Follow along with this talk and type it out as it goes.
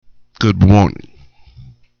Good morning.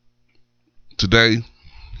 Today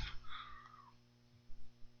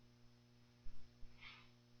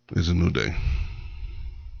is a new day.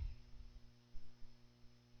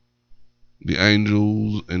 The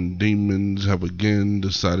angels and demons have again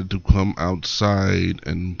decided to come outside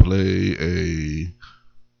and play a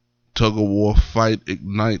tug-of-war fight.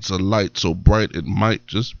 Ignites a light so bright it might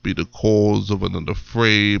just be the cause of another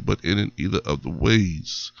fray, but in either of the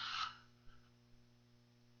ways,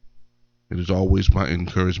 it is always my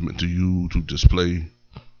encouragement to you to display,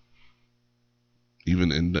 even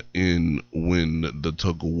in the end when the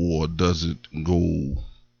tug-of-war doesn't go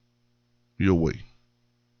your way.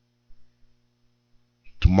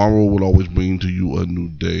 Tomorrow will always bring to you a new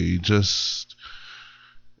day, just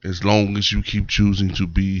as long as you keep choosing to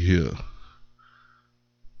be here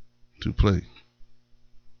to play.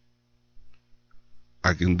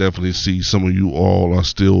 I can definitely see some of you all are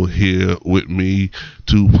still here with me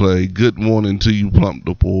to play. Good morning to you, Plump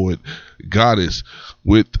the Poet Goddess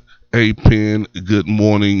with a pen. Good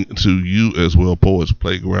morning to you as well, Poets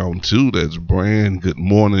Playground 2. That's Brand. Good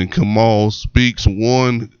morning. Kamal Speaks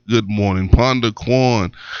 1. Good morning. Ponder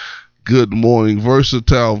Quan. Good morning.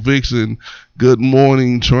 Versatile Vixen. Good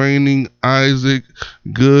morning. Training Isaac.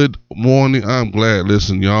 Good morning. I'm glad.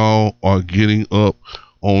 Listen, y'all are getting up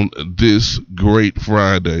on this great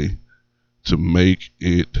Friday to make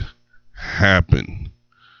it happen.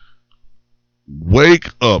 Wake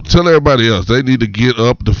up. Tell everybody else they need to get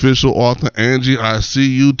up. The official author Angie, I see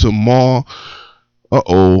you tomorrow.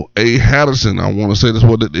 A. Hatterson, I want to say that's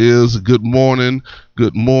what it is. Good morning.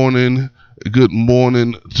 Good morning. Good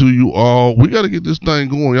morning to you all. We got to get this thing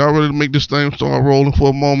going. Y'all ready to make this thing start rolling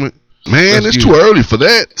for a moment? Man, it's too early for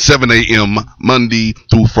that. 7 a.m. Monday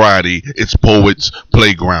through Friday. It's Poets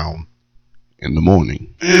Playground. In the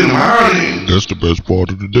morning. That's the best part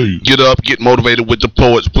of the day. Get up, get motivated with the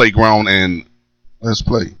Poets Playground, and let's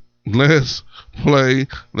play. Let's play.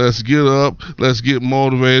 Let's get up. Let's get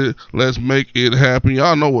motivated. Let's make it happen.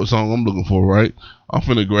 Y'all know what song I'm looking for, right? I'm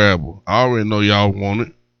finna grab her. I already know y'all want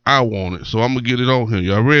it. I want it. So I'm gonna get it on here.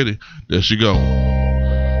 Y'all ready? There she go.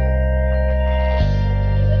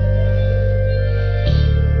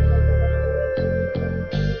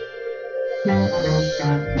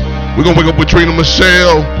 We're gonna wake up with Trina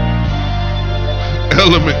Michelle.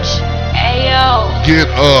 Elements. Ayo. Get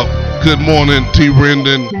up. Good morning, T.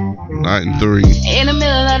 Rendon. 9 and 3. In the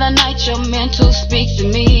middle of the night, your mental speaks to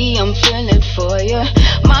me. I'm feeling for you.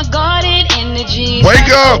 My guarded energy. Wake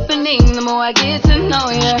up. Opening the more I get to know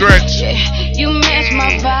you. Stretch. Yeah, you match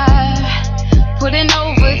my vibe. Putting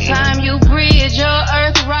overtime, you bridge your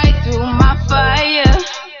earth right through my fire.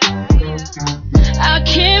 Our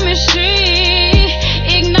chemistry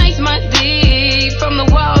ignites my deep. From the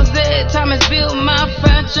walls that time has built, my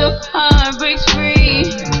fragile heart breaks free.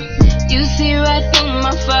 You see right through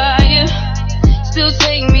my fire, still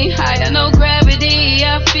take me higher, no gravity.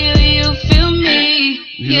 I feel you, feel me.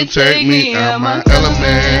 You take me out my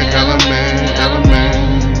element.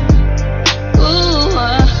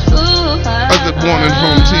 Good morning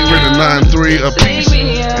from T. Rendon 9-3. A peace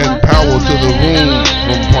and power to the room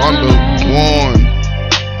from Ponder Quan.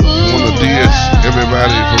 Want to DS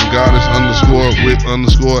everybody from Goddess _with_A_pen.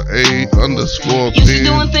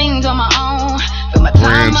 Doing things on my own.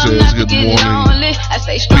 Brand says good morning. I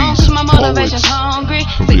stay strong cause my motivation's hungry.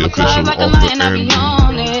 From the official author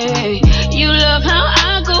Angie. You love how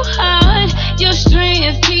I go hard. Your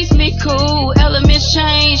strength keeps me cool. Elements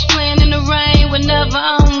change, playing in the rain whenever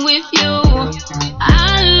I'm with you.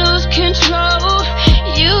 I lose control.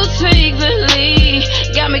 You take the lead.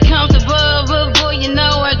 Got me comfortable, but boy, you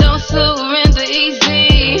know I don't surrender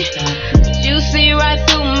easy. You see right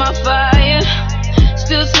through my fire.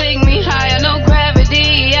 Still take me higher, no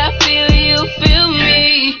gravity. I feel you, feel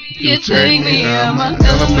me. You take me out my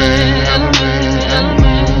element.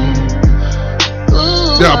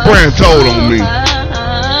 Yeah, Brand told on me.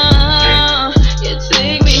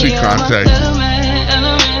 She contacted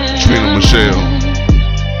Trina Michelle.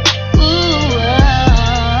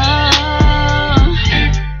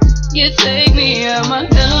 You take me out my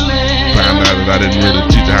element. Found out that I didn't really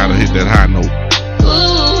teach her how to hit that high note.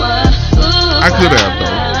 I could have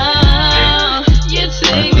though. You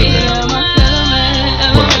take me out my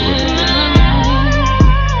element. But I really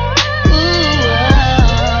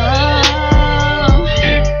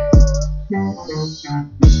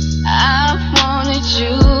I wanted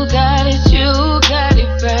you, got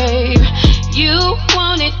it, babe. You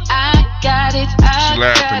want it, I got it, She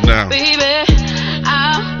laughing now. baby.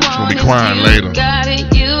 She's gonna be crying later. Got it,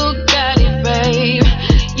 babe.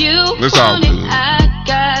 It's all good. I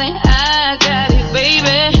got it,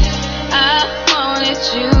 baby. I wanted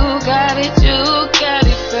you, got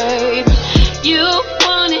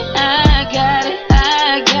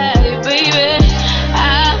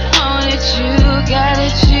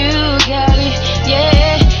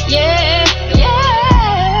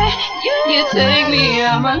take me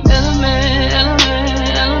out my element,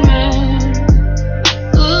 element, element.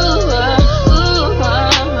 Ooh,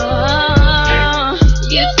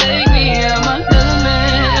 you take me out my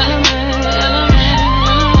element, element, element.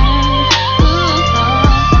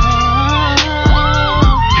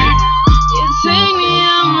 You take me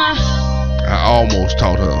out my. I almost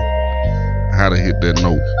taught her how to hit that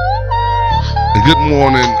note. And good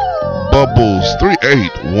morning, Bubbles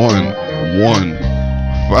 38115.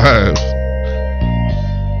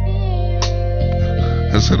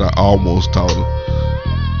 I said I almost taught her.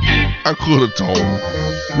 I could have taught her.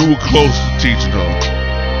 We were close to teaching her,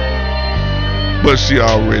 but she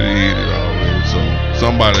already hit it already. So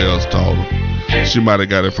somebody else taught her. She might have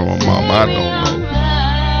got it from her mom. I don't know.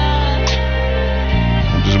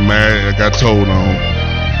 I'm just married. I got told on.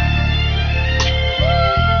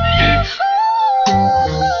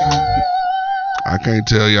 I can't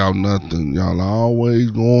tell y'all nothing. Y'all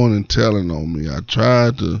always going and telling on me. I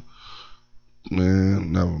tried to.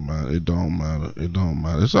 Man, never mind. It don't matter. It don't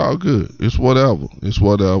matter. It's all good. It's whatever. It's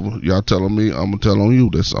whatever. Y'all telling me, I'm gonna tell on you.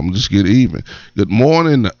 I'm just get even. Good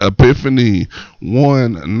morning, Epiphany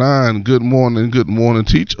 19. Good morning. Good morning.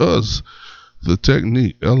 Teach us the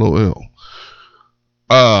technique. LOL.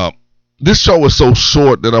 This show is so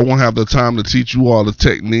short that I won't have the time to teach you all the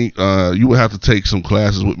technique. You would have to take some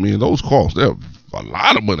classes with me, and those costs, they're a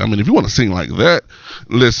lot of money. I mean, if you want to sing like that,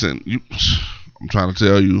 listen, I'm trying to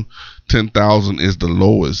tell you, 10,000 is the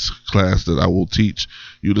lowest class that I will teach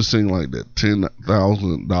you to sing like that.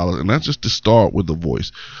 $10,000, and that's just to start with the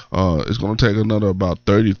voice. It's going to take another about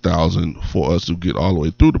 30,000 for us to get all the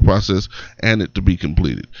way through the process and it to be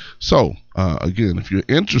completed. So, again, if you're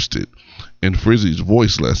interested in Frizzy's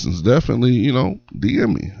voice lessons, definitely,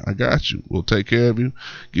 DM me. I got you. We'll take care of you.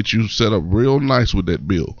 Get you set up real nice with that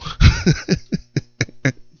bill.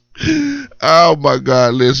 Oh my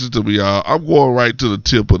God, listen to me, y'all. I'm going right to the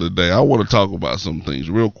tip of the day. I want to talk about some things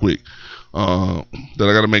real quick that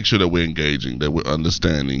I got to make sure that we're engaging, that we're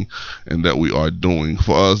understanding, and that we are doing.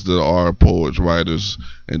 For us that are poets, writers,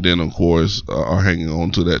 and then of course are hanging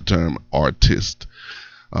on to that term artist.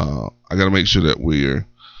 I got to make sure that we're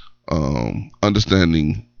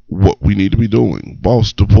understanding what we need to be doing.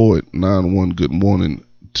 Boss the Poet 91, good morning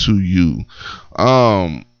to you.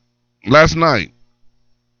 Last night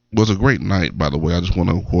was a great night, by the way. I just want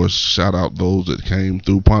to, of course, shout out those that came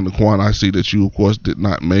through. Pondaquan, I see that you, of course, did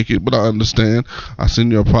not make it, but I understand. I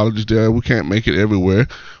send your apologies there. We can't make it everywhere,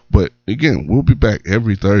 but again, we'll be back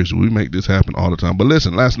every Thursday. We make this happen all the time. But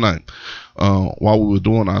listen, last night, while we were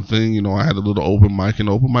doing our thing, I had a little open mic, and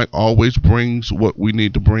open mic always brings what we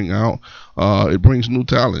need to bring out. It brings new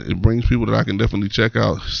talent. It brings people that I can definitely check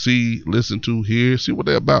out, see, listen to, hear, see what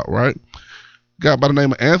they're about, right? Guy by the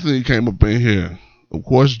name of Anthony came up in here. Of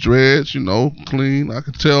course, dreads, clean. I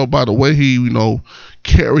could tell by the way he,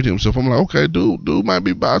 carried himself. I'm like, okay, dude might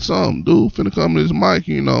be about something. Dude finna come to his mic,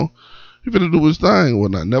 he finna do his thing or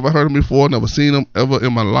whatnot. Never heard him before, never seen him ever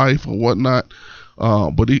in my life or whatnot.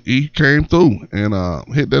 But he came through and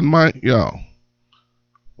hit that mic, y'all.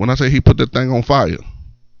 When I say he put that thing on fire,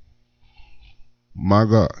 my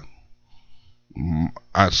God.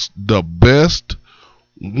 The best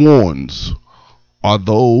ones are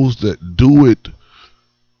those that do it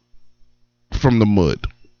from the mud.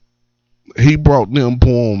 He brought them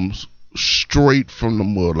poems straight from the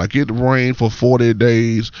mud. Like it rained for 40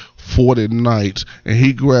 days, 40 nights, and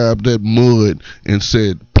he grabbed that mud and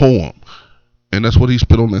said poem. And that's what he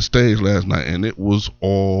spit on that stage last night, and it was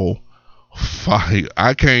all fire.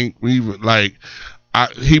 I can't even,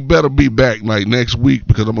 he better be back next week,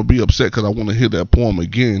 because I'm going to be upset because I want to hear that poem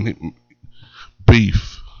again.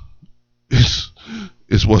 Beef.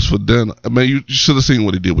 It's what's for dinner. I mean, you should have seen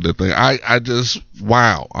what he did with that thing. I just,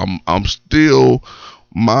 wow. I'm still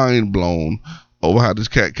mind blown over how this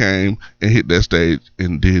cat came and hit that stage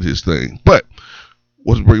and did his thing. But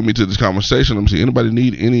what's bringing me to this conversation, let me see, anybody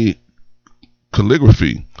need any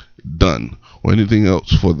calligraphy done or anything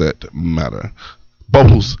else for that matter?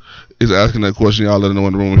 Bubbles is asking that question. Y'all let her know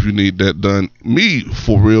in the room if you need that done. Me,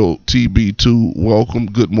 for real, TB2, welcome.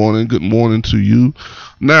 Good morning to you.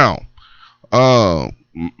 Now,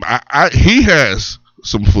 he has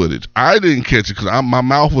some footage. I didn't catch it because my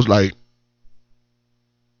mouth was like,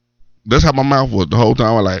 that's how my mouth was the whole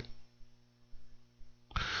time. I like,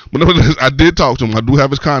 but nevertheless, I did talk to him. I do have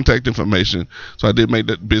his contact information, so I did make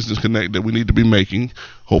that business connect that we need to be making.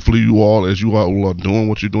 Hopefully, you all, as you all are doing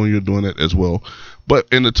what you're doing it as well. But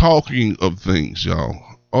in the talking of things, y'all,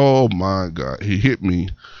 oh my God, he hit me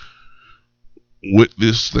with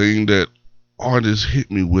this thing that artists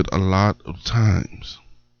hit me with a lot of times.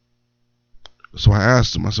 So I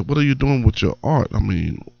asked him, I said, what are you doing with your art? I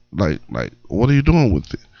mean, Like, what are you doing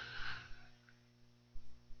with it?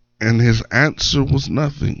 And his answer was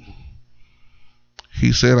nothing.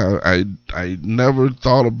 He said, I never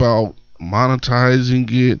thought about monetizing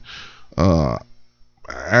it.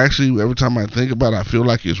 Actually, every time I think about it, I feel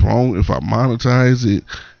like it's wrong if I monetize it.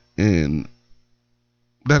 And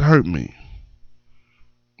that hurt me.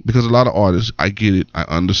 Because a lot of artists, I get it, I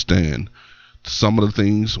understand. Some of the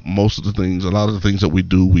things, most of the things, a lot of the things that we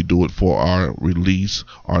do it for our release,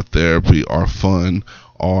 our therapy, our fun,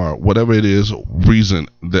 or whatever it is, reason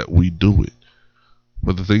that we do it.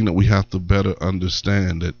 But the thing that we have to better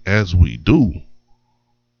understand that as we do,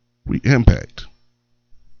 we impact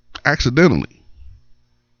accidentally.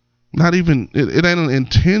 Not even, it ain't an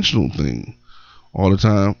intentional thing all the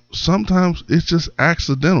time. Sometimes it's just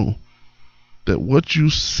accidental that what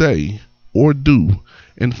you say or do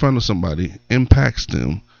in front of somebody impacts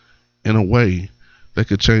them in a way that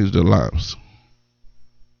could change their lives.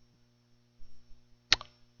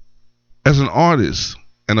 As an artist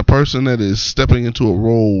and a person that is stepping into a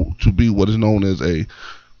role to be what is known as a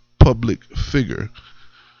public figure,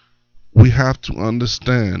 we have to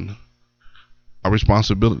understand our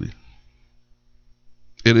responsibility.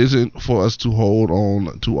 It isn't for us to hold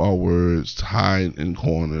on to our words, to hide in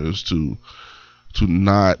corners, to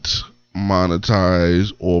not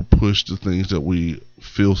monetize or push the things that we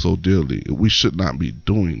feel so dearly. We should not be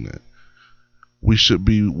doing that. We should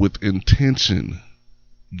be with intention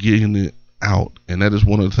getting it out. And that is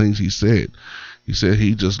one of the things he said. He said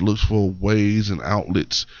he just looks for ways and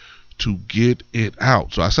outlets to get it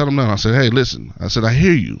out. So I sat him down. I said, hey, listen. I said, I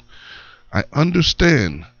hear you. I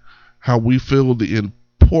understand how we feel the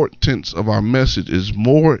importance of our message is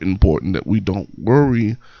more important, that we don't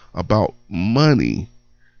worry about money.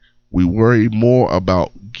 We worry more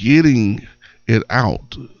about getting it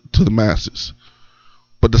out to the masses.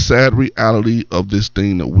 But the sad reality of this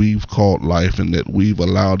thing that we've called life and that we've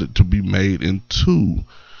allowed it to be made into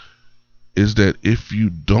is that if you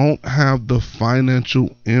don't have the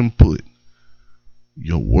financial input,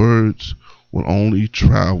 your words will only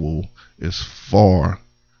travel as far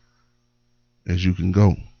as you can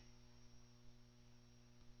go.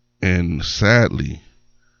 And sadly,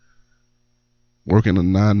 working a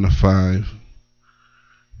 9-to-5,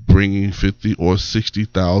 bringing $50,000 or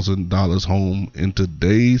 $60,000 home in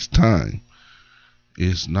today's time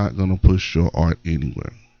is not going to push your art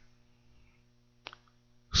anywhere.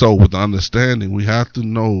 So with the understanding, we have to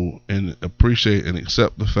know and appreciate and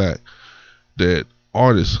accept the fact that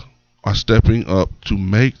artists are stepping up to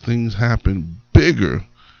make things happen bigger,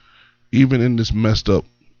 even in this messed up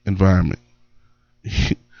environment.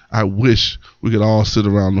 I wish we could all sit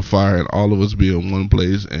around the fire and all of us be in one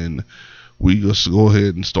place and we just go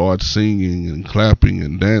ahead and start singing and clapping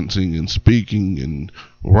and dancing and speaking and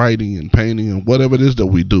writing and painting and whatever it is that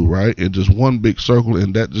we do, right? In just one big circle,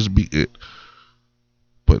 and that just be it.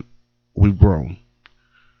 But we've grown.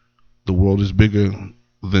 The world is bigger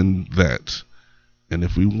than that. And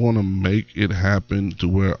if we want to make it happen to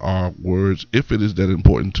where our words, if it is that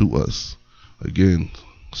important to us, again,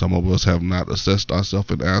 some of us have not assessed ourselves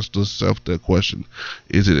and asked ourselves that question.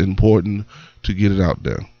 Is it important to get it out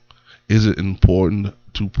there? Is it important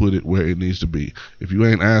to put it where it needs to be? If you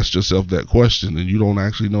ain't asked yourself that question, then you don't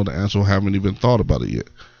actually know the answer or haven't even thought about it yet.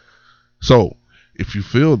 So, if you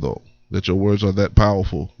feel, though, that your words are that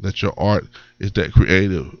powerful, that your art is that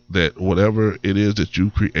creative, that whatever it is that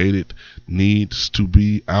you created needs to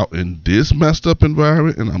be out in this messed up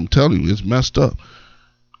environment, and I'm telling you, it's messed up.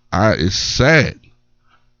 It's sad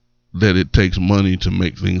that it takes money to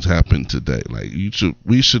make things happen today. Like,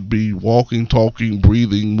 we should be walking, talking,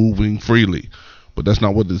 breathing, moving freely, but that's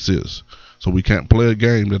not what this is. So we can't play a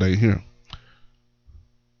game that ain't here.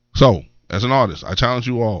 So, as an artist, I challenge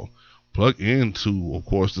you all, plug into, of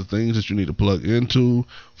course, the things that you need to plug into.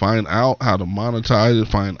 Find out how to monetize it.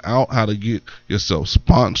 Find out how to get yourself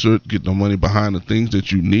sponsored. Get the money behind the things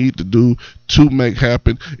that you need to do to make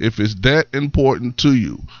happen. If it's that important to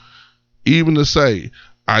you, even to say,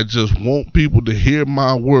 I just want people to hear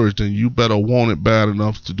my words, then you better want it bad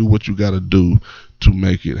enough to do what you got to do to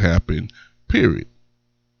make it happen. Period.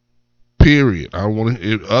 I don't want to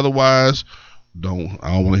hear. Otherwise, I don't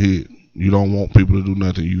want to hear it. You don't want people to do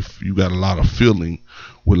nothing. You got a lot of feeling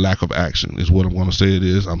with lack of action, is what I'm going to say it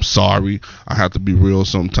is. I'm sorry. I have to be real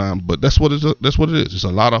sometimes, but that's what it is. It's a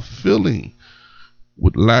lot of feeling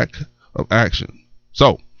with lack of action.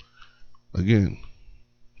 So, again,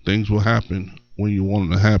 things will happen when you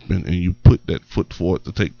want it to happen, and you put that foot forward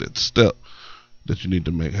to take that step that you need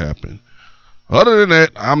to make happen. Other than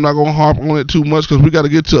that, I'm not going to harp on it too much because we got to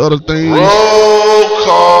get to other things. Roll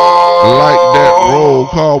call. like that roll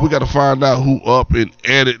call. We got to find out who up and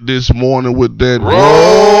at it this morning with that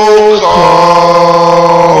roll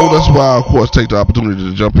call. That's why I, of course, take the opportunity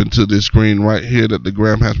to jump into this screen right here that the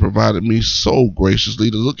Gram has provided me so graciously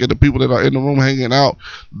to look at the people that are in the room hanging out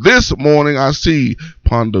this morning. I see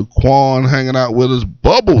Ponda Quan hanging out with us,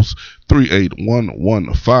 Bubbles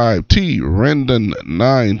 38115, T Rendon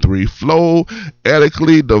 93, Flo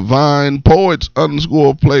Ethically Divine, Poets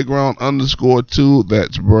 _playground _2,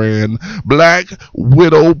 that's Brand, Black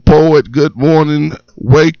Widow Poet, good morning,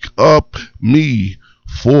 wake up me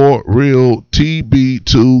for real,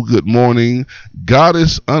 TB2, good morning,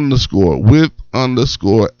 Goddess _with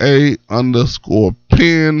 _a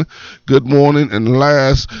 _pin, good morning, and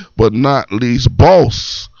last but not least,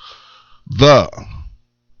 Boss the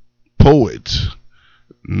Poet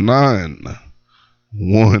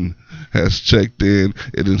 91 has checked in.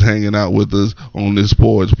 It is hanging out with us on this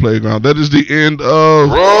Poets Playground. That is the end of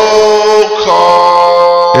roll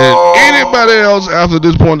call. And anybody else after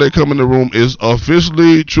this point that come in the room is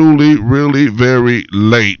officially, truly, really very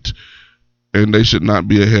late. And they should not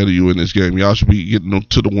be ahead of you in this game. Y'all should be getting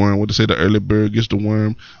to the worm. What they say, the early bird gets the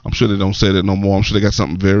worm. I'm sure they don't say that no more. I'm sure they got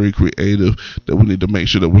something very creative that we need to make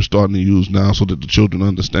sure that we're starting to use now so that the children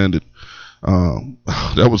understand it.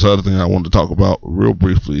 That was the other thing I wanted to talk about real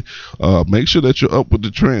briefly. Make sure that you're up with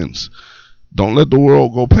the trends. Don't let the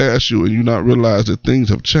world go past you and you not realize that things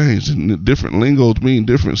have changed and different lingos mean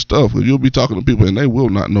different stuff. Because you'll be talking to people and they will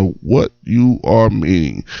not know what you are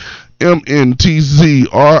meaning. MNTZRIRQY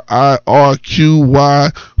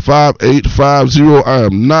 5850. I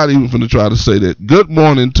am not even finna try to say that. Good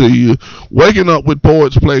morning to you. Waking up with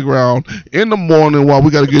Poets Playground in the morning while we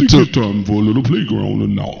gotta get to. It's time for a little playground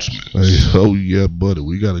announcement. Hey, oh yeah, buddy.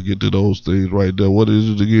 We gotta get to those things right there. What is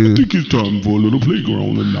it again? I think it's time for a little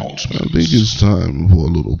playground announcement. I think it's time for a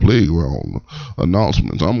little playground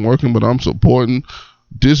announcements. I'm working, but I'm supporting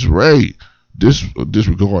Disray.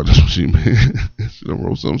 Disregard. That's what she meant. She done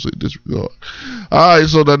wrote something, say disregard. Alright,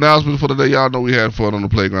 so the announcement for the day. Y'all know we had fun on the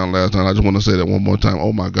playground last night. I just want to say that one more time.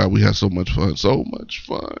 Oh my God, we had so much fun. So much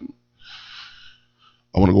fun.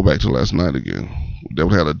 I want to go back to last night again. They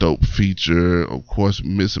had a dope feature. Of course,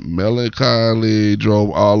 Miss Melancholy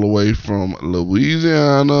drove all the way from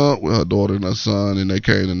Louisiana with her daughter and her son, and they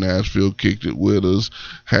came to Nashville, kicked it with us,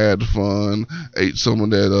 had fun, ate some of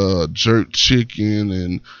that jerk chicken,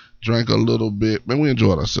 and drank a little bit. Man, we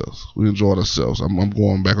enjoyed ourselves. I'm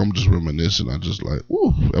going back. I'm just reminiscing. I just like,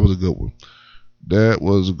 woo, that was a good one. That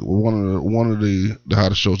was one of the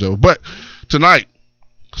hottest shows ever. But tonight,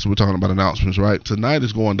 because we're talking about announcements, right? Tonight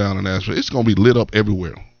is going down in Nashville. It's going to be lit up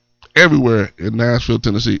everywhere. Everywhere in Nashville,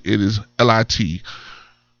 Tennessee, it is LIT.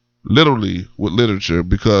 Literally with literature,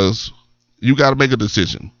 because you got to make a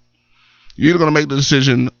decision. You're either going to make the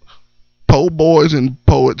decision, Po Boys and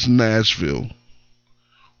Poets Nashville,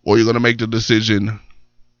 or you're going to make the decision,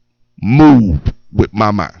 move with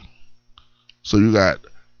Mama. So you got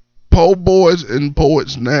Po Boys and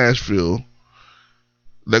Poets Nashville.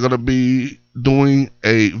 They're going to be doing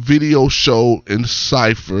a video show in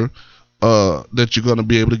Cypher that you're going to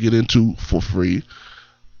be able to get into for free.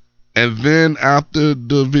 And then after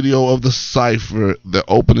the video of the Cypher, they're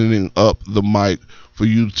opening up the mic for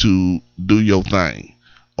you to do your thing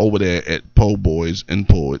over there at Po Boys and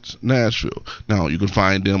Poets Nashville. Now, you can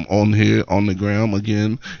find them on here on the gram.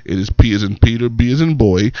 Again, it is P as in Peter, B as in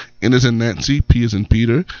boy, N as in Nancy, P as in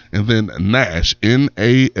Peter, and then Nash,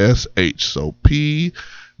 N-A-S-H. So P-B-N-P,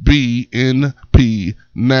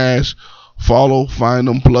 Nash. Follow, find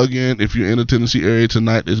them, plug in. If you're in the Tennessee area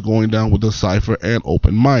tonight, it's going down with the Cypher and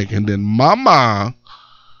open mic. And then Mama,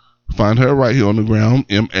 find her right here on the ground,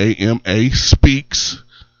 M-A-M-A, speaks,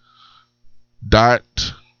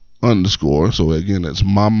 _. So again, that's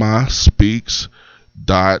Mama Speaks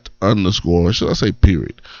 _. Should I say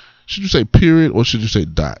period? Should you say period or should you say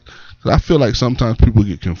dot? Because I feel like sometimes people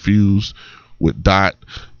get confused with dot,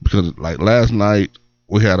 because like last night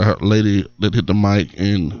we had a lady that hit the mic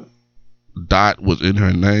and dot was in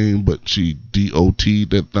her name, but she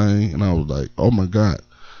DOT'd that thing, and I was like, oh my God,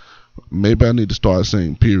 maybe I need to start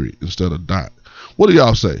saying period instead of dot. What do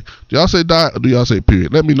y'all say? Do y'all say dot or do y'all say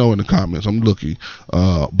period? Let me know in the comments. I'm looking.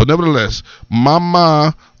 But nevertheless,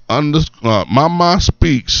 Mama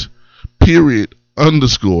Speaks period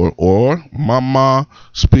 _ or Mama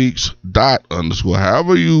Speaks _.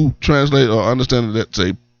 However you translate or understand it, that's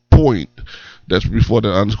a point that's before the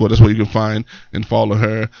 _ That's where you can find and follow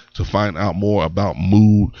her to find out more about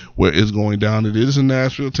Mood, where it's going down. It is in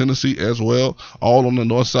Nashville, Tennessee as well, all on the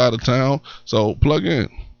north side of town. So plug in.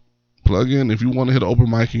 If you want to hit an open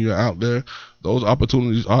mic and you're out there, those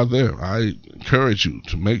opportunities are there. I encourage you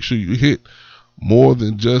to make sure you hit more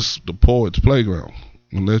than just the Poets Playground.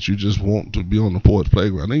 Unless you just want to be on the Poets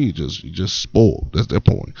Playground, then you just spoiled. That's their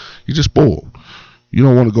point. You just spoiled. You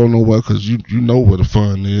don't want to go nowhere because you know where the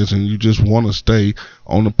fun is, and you just want to stay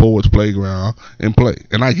on the Poets Playground and play.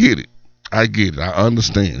 And I get it. I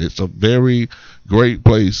understand. It's a very great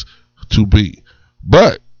place to be.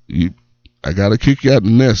 But I got to kick you out the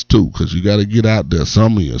nest, too, because you got to get out there.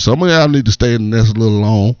 Some of y'all need to stay in the nest a little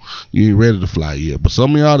long. You ain't ready to fly yet. But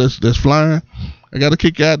some of y'all that's flying, I got to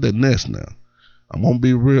kick you out that nest now. I'm going to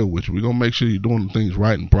be real with you. We're going to make sure you're doing the things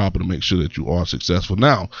right and proper to make sure that you are successful.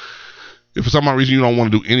 Now, if for some odd reason you don't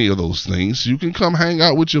want to do any of those things, you can come hang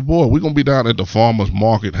out with your boy. We're going to be down at the Farmers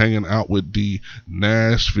Market hanging out with the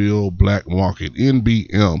Nashville Black Market,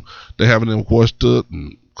 NBM. They're having, of course,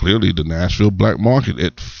 clearly the Nashville Black Market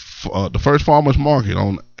at the first Farmers Market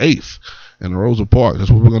on 8th in Rosa Park.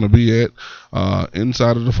 That's where we're going to be at,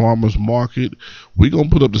 inside of the Farmers Market. We're going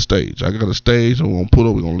to put up the stage. I got a stage. We're going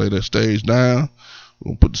to lay that stage down. We're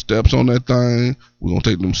going to put the steps on that thing. We're going to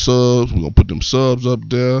take them subs. We're going to put them subs up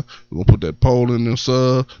there. We're going to put that pole in them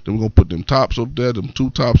subs. Then we're going to put them tops up there, them 2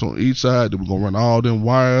 tops on each side. Then we're going to run all them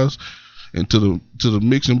wires into the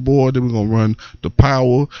mixing board. Then we're going to run the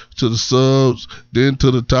power to the subs, then to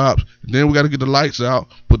the tops. Then we got to get the lights out,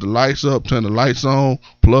 put the lights up, turn the lights on,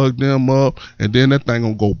 plug them up, and then that thing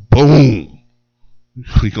going to go boom.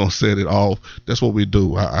 We gonna set it off. That's what we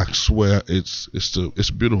do. I swear it's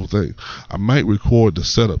a beautiful thing. I might record the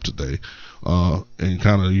setup today, and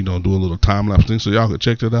kind of do a little time lapse thing so y'all can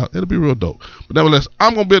check that out. It'll be real dope. But nevertheless,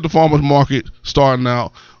 I'm gonna be at the Farmers Market starting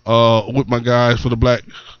out with my guys for the Black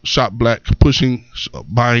Shop Black,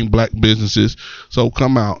 buying black businesses. So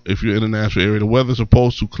come out if you're in the Nashville area. The weather's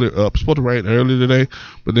supposed to clear up. It's supposed to rain early today,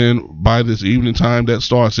 but then by this evening time, that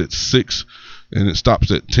starts at 6 and it stops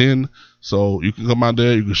at 10. So you can come out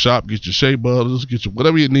there, you can shop, get your shea butters, get your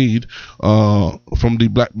whatever you need from the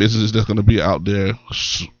black businesses that's going to be out there,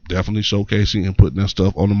 definitely showcasing and putting that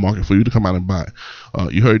stuff on the market for you to come out and buy.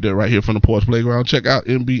 You heard that right here from the Poets Playground. Check out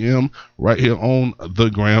NBM right here on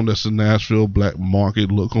the gram. That's the Nashville Black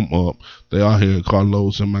Market. Look them up. They are here.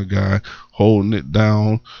 Carlos and my guy holding it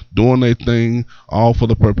down, doing their thing, all for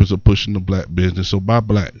the purpose of pushing the black business. So buy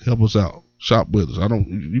black. Help us out. Shop with us.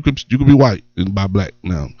 You could be white and buy black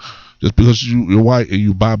now. Just because you're white and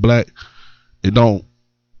you buy black, it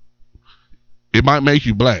might make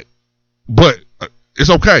you black, but it's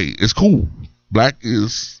okay. It's cool. Black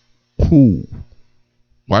is cool.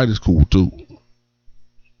 White is cool too.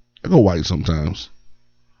 I go white sometimes.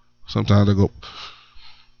 Sometimes I go.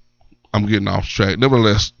 I'm getting off track.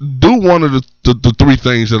 Nevertheless, do one of the 3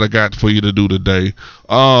 things that I got for you to do today.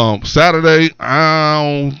 Saturday, I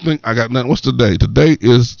don't think I got nothing. What's the day? Today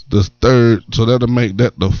is the 3rd, so that'll make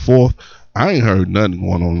that the 4th. I ain't heard nothing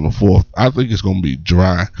going on the 4th. I think it's gonna be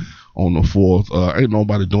dry on the 4th. Ain't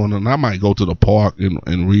nobody doing nothing. I might go to the park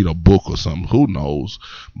and read a book or something. Who knows?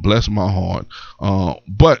 Bless my heart.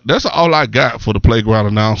 But that's all I got for the playground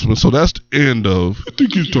announcement. So that's the end of. I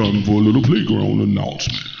think it's time for a little playground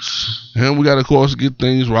announcements. And we got, of course, to get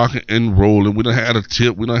things rocking and rolling. We done had a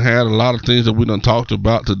tip. We done had a lot of things that we done talked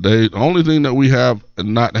about today. The only thing that we have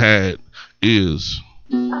not had is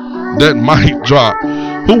that mic drop.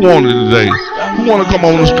 Who wanted it today? Who want to come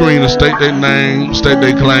on the screen and state their name, state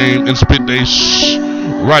their claim, and spit their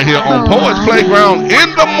right here on Poets Playground in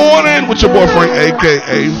the morning with your boy Frank,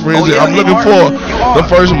 a.k.a. Frizzy. I'm looking for the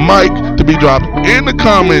first mic to be dropped in the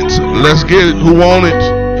comments. Let's get it. Who want it?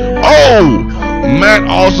 Oh, Matt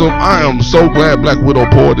Awesome. I am so glad Black Widow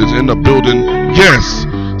Poet is in the building. Yes.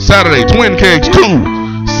 Saturday, Twin Kegs 2,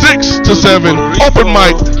 6 to 7. Open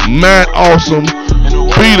mic, Matt Awesome.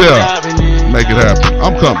 Be there. Make it happen.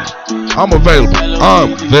 I'm coming. I'm available.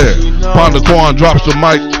 I'm there. Ponda Quan drops the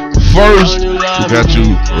mic first. We got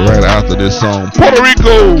you right after this song. Puerto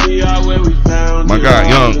Rico. My guy,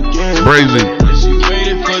 Young, Brazy.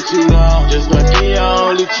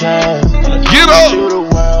 Get up.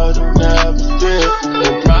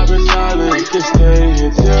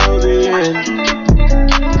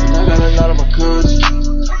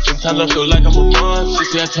 Sometimes I feel like I'm a monster.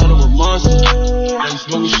 She say I turn up a monster. I'm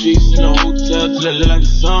smoking sheets in the hotel till I look like the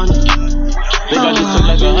sun. Think I just took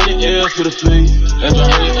like 100 L's to the face. That's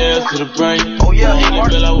 100 L's to the brain. Oh yeah, hey,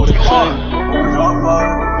 Mark. I would have claimed.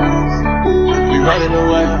 We running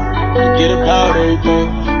away. Forget about everything.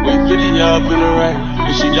 We 50 up in the rain.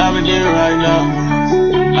 And she driving in right now.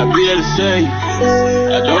 I be there to say,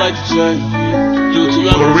 I don't like to change.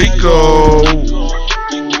 Puerto Rico.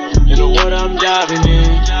 You know what I'm driving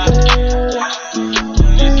in.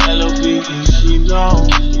 This LOP, she knows.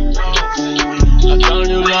 I found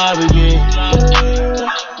your love again.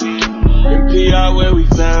 In PR where we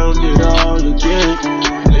found it all again. Yeah,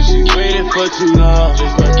 and she waited for too long.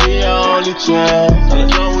 This might be your only chance. I'll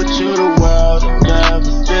go with you the world and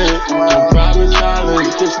never stay. I promise I'll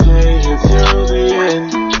let you stay here till the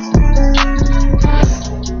end.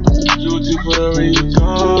 You to Puerto Rico.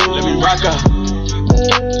 Let me rock out.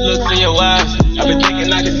 Looks in your eyes. I've been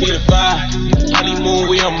thinking I can see the fire. Honeymoon,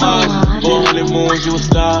 we on Mars. 4 honeymoons, you a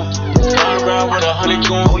star. Run around with 100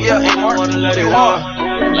 goons. Oh yeah, I don't wanna let it walk.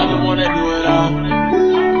 I don't wanna do it all.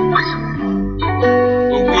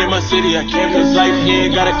 When we in my city, I can't miss life. Yeah,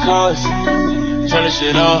 got a cost. Turn the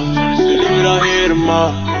shit off. Leave it all here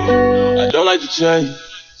tomorrow. I don't like to change.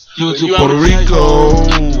 You to Puerto Rico.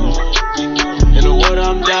 In the water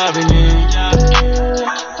I'm diving in.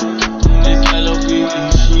 This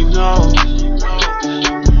L.O.V.E. she knows.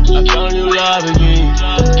 I found new love again.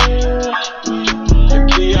 And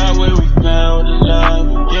be out where we found the love,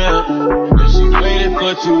 yeah. And she waited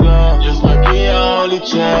for too long. This might be our only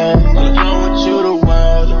chance. I'm going with you the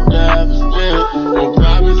world and never spend. Won't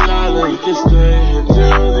promise I'll let you stay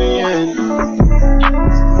until the end.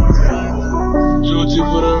 You to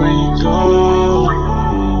Puerto Rico.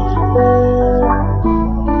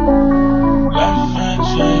 Life and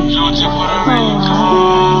change. You to Puerto Rico.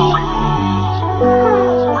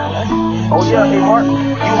 Oh yeah, hey Mark,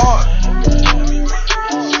 you hard.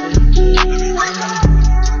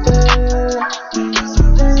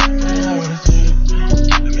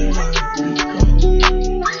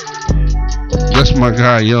 That's my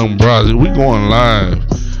guy, Young Brazzy. We going live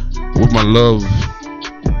with my love,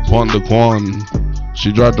 Fonda Quan.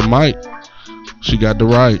 She dropped the mic. She got the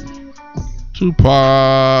right to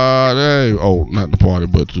party. Oh, not the party,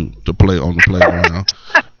 but to play on the playground.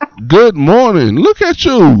 Good morning. Look at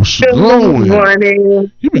you. Glowing. Good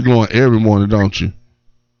morning. You be glowing every morning, don't you?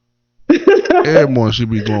 Every morning she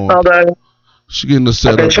be glowing. Hold on. She getting the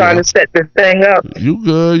set I've been up. trying to set this thing up. You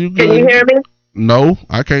good. You good. Can you hear me? No,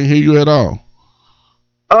 I can't hear you at all.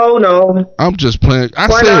 Oh no. I'm just playing.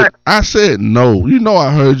 Why not? I said no. You know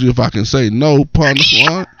I heard you. If I can say no,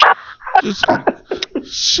 partner, just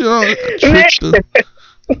shut up.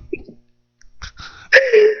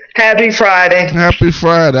 Happy Friday. Happy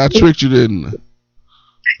Friday. I tricked you, didn't I?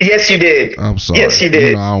 Yes, you did. I'm sorry. Yes, you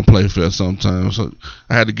did. You know, I don't play fair sometimes. So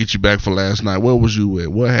I had to get you back for last night. Where was you at?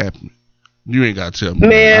 What happened? You ain't got to tell me.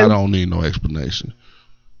 Man. I don't need no explanation.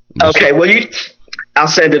 Okay, well, I'll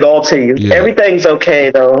send it all to you. Yeah. Everything's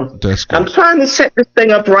okay, though. That's good. I'm trying to set this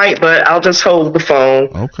thing up right, but I'll just hold the phone.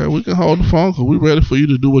 Okay, we can hold the phone because we're ready for you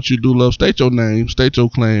to do what you do, love. State your name, state your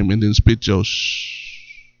claim, and then spit your shh.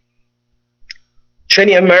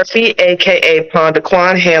 Trinia Murphy, a.k.a. Ponda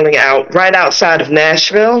Quan, hailing out right outside of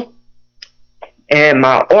Nashville. And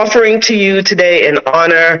my offering to you today in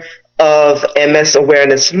honor of MS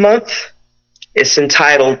Awareness Month is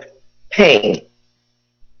entitled Pain.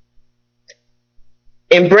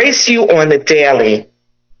 Embrace you on the daily.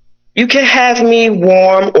 You can have me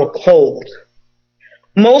warm or cold.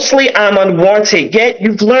 Mostly I'm unwanted, yet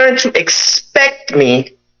you've learned to expect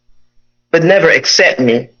me, but never accept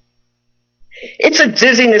me. It's a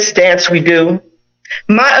dizziness dance we do.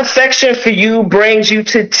 My affection for you brings you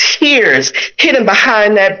to tears hidden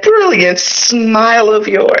behind that brilliant smile of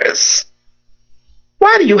yours.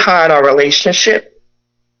 Why do you hide our relationship?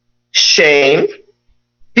 Shame?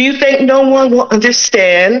 Do you think no one will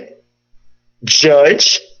understand?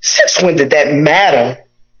 Judge? Since when did that matter?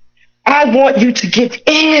 I want you to give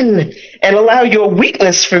in and allow your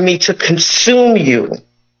weakness for me to consume you.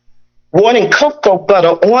 Wanting cocoa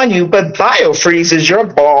butter on you, but BioFreeze is your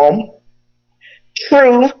balm.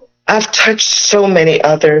 True, I've touched so many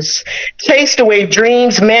others. Chased away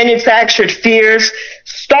dreams, manufactured fears.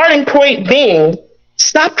 Starting point being,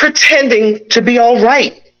 stop pretending to be all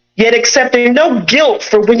right, yet accepting no guilt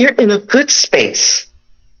for when you're in a good space.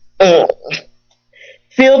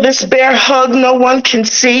 Feel this bare hug no one can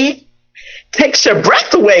see? Takes your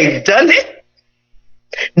breath away, doesn't it?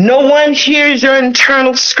 No one hears your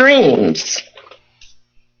internal screams.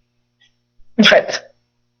 But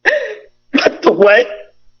the what?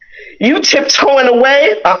 You tiptoeing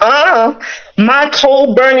away? My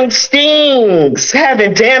cold burning stings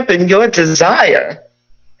haven't dampened your desire.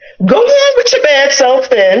 Go on with your bad self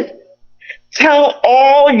then. Tell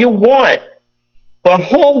all you want, but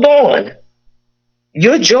hold on.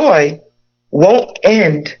 Your joy won't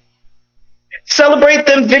end. Celebrate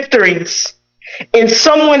them victories. In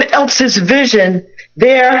someone else's vision,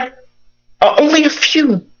 there are only a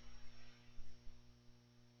few.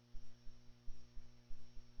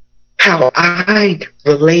 How I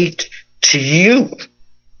relate to you.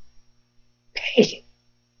 Hey.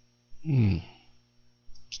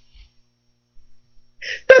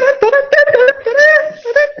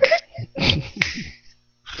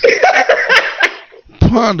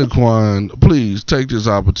 Pondaquan, please take this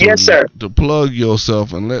opportunity Yes, sir. to plug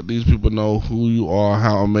yourself and let these people know who you are,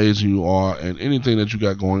 how amazing you are, and anything that you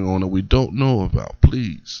got going on that we don't know about.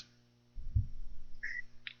 Please.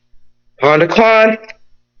 Pondaquan,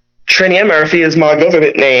 Trinia Murphy is my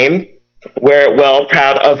government name. We're well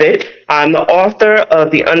proud of it. I'm the author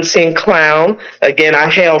of The Unseen Clown. Again, I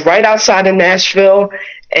hail right outside of Nashville,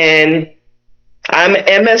 and I'm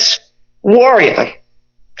MS Warrior.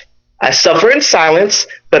 I suffer in silence,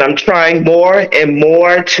 but I'm trying more and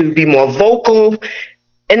more to be more vocal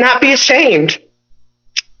and not be ashamed.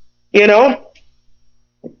 You know,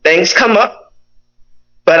 things come up,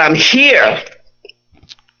 but I'm here.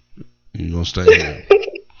 You're going to stay here.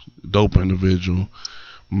 Dope individual.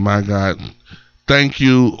 My God. Thank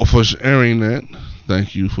you for sharing that.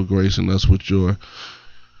 Thank you for gracing us with your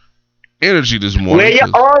energy this morning. Where your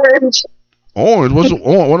orange? Orange?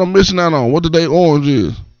 What I'm missing out on? What today orange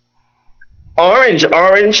is?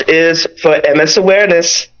 Orange is for MS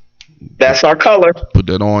Awareness. That's our color. Put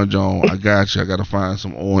that orange on. I got you. I got to find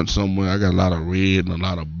some orange somewhere. I got a lot of red and a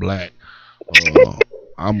lot of black.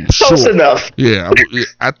 I'm Close sure. enough. Yeah,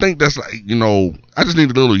 I think that's like, I just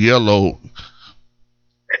need a little yellow.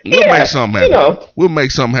 We'll make something happen. We'll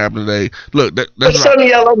make something happen today. Look, that's put some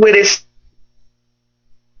yellow with it.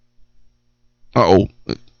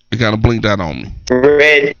 It kind of blinked out on me.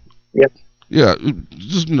 Red. Yep. Yeah,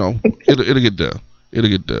 just it'll get there. It'll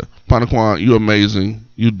get there. Pondaquan, you amazing.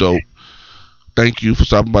 You dope. Thank you for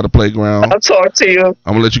stopping by the playground. I'll talk to you.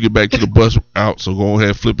 I'm gonna let you get back to the bus out. So go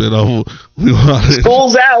ahead, flip that over.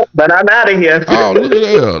 School's out, but I'm out of here. Oh, look at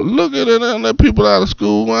that! Look at that! Let people out of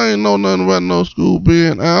school. I ain't know nothing about no school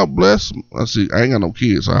being out. Bless 'em. I see. I ain't got no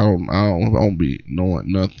kids, so I don't be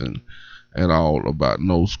knowing nothing at all about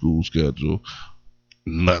no school schedule.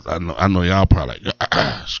 Nothing. I know y'all probably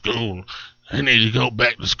like school. I need to go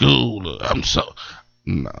back to school. I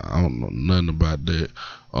don't know nothing about that.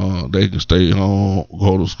 They can stay home,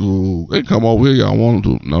 go to school. They can come over here, y'all want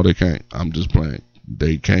them to. No, they can't. I'm just playing.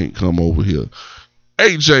 They can't come over here.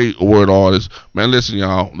 AJ, word artist. Man, listen,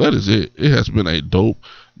 y'all. That is it. It has been a dope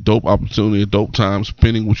opportunity, a dope time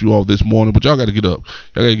spending with you all this morning. But y'all got to get up.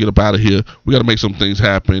 Y'all got to get up out of here. We got to make some things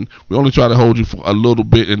happen. We only try to hold you for a little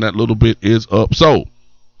bit, and that little bit is up. So,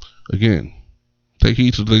 again, take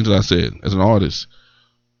heed to the things that I said. As an artist,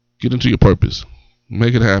 get into your purpose.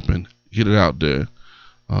 Make it happen. Get it out there.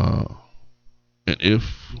 And if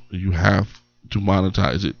you have to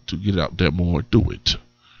monetize it to get it out there more, do it.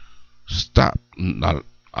 Stop not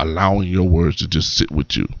allowing your words to just sit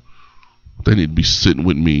with you. They need to be sitting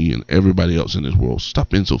with me and everybody else in this world. Stop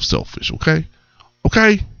being so selfish, okay?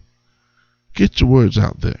 Okay? Get your words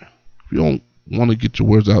out there. If you don't want to get your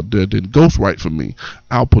words out there, then ghostwrite for me.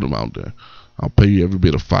 I'll put them out there. I'll pay you every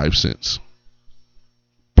bit of 5 cents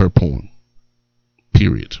per poem.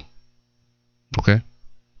 Period. Okay?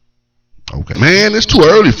 Okay. Man, it's too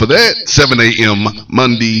early for that. 7 a.m.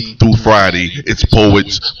 Monday through Friday. It's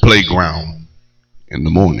Poets Playground. In the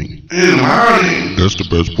morning. That's the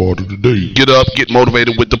best part of the day. Get up, get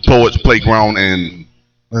motivated with the Poets Playground, and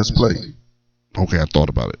let's play. Okay, I thought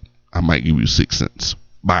about it. I might give you 6 cents.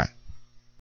 Bye.